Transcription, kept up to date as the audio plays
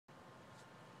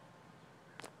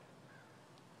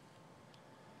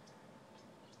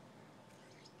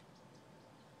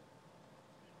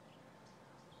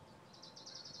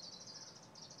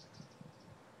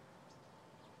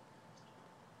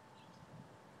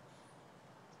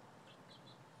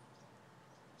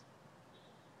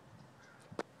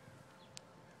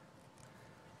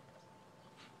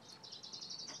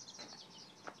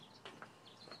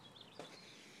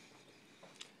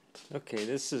Okay,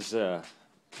 this is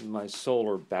my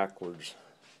solar backwards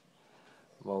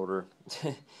motor.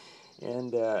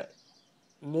 And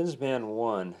Mnsman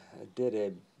 1 did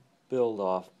a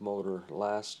build-off motor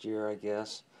last year, I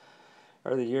guess,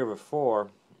 or the year before,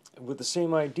 with the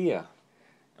same idea.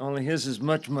 Only his is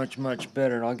much, much, much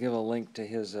better, and I'll give a link to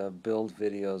his build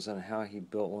videos on how he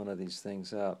built one of these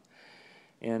things up.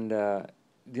 And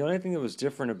the only thing that was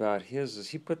different about his is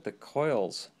he put the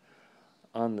coils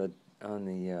on the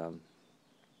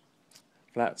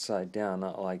flat side down,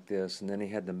 not like this, and then he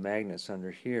had the magnets under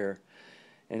here,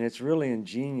 and it's really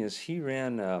ingenious. He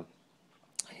ran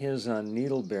his on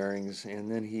needle bearings, and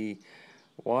then he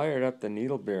wired up the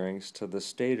needle bearings to the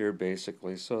stator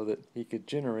basically so that he could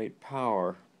generate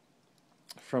power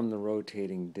from the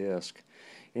rotating disc.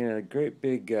 And a great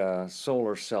big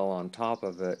solar cell on top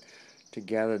of it to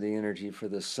gather the energy for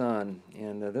the sun.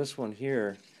 And this one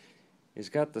here has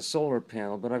got the solar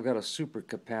panel, but I've got a super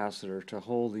capacitor to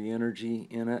hold the energy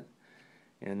in it,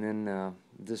 and then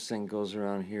this thing goes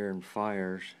around here and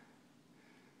fires.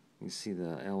 You see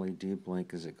the LED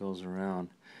blink as it goes around.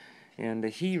 And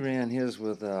he ran his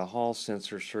with a Hall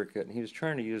sensor circuit, and he was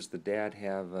trying to use the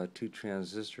DAD-have 2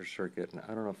 transistor circuit, and I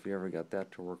don't know if he ever got that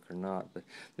to work or not, but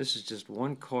this is just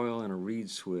one coil and a reed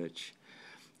switch.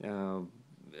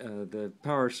 The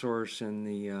power source and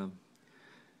the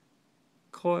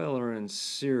coil are in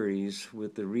series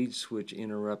with the reed switch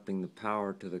interrupting the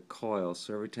power to the coil.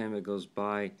 So every time it goes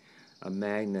by a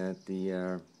magnet,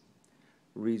 the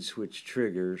reed switch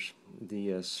triggers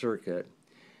the circuit,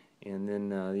 and then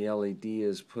the LED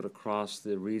is put across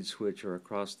the reed switch or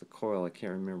across the coil. I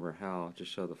can't remember how, to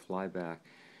show the flyback.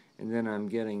 And then I'm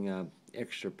getting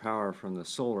extra power from the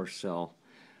solar cell,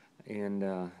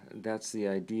 and that's the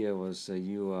idea, was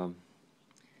you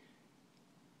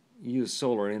use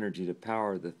solar energy to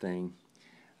power the thing.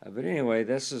 But anyway,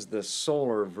 this is the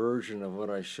solar version of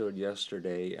what I showed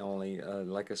yesterday, only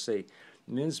like I say,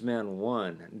 Mnsman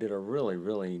 1 did a really,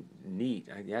 really neat,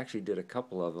 I actually did a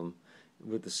couple of them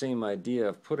with the same idea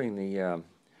of putting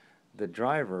the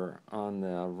driver on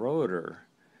the rotor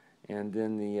and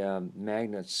then the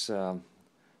magnets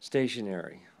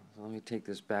stationary. So let me take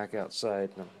this back outside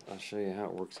and I'll show you how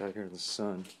it works out here in the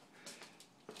sun.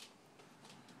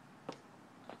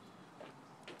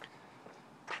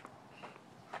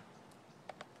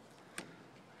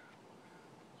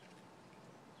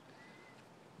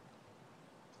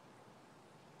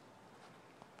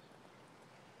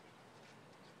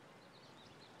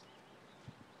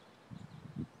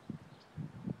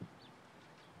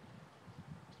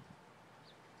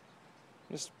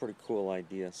 This is a pretty cool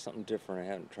idea, something different I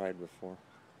hadn't tried before.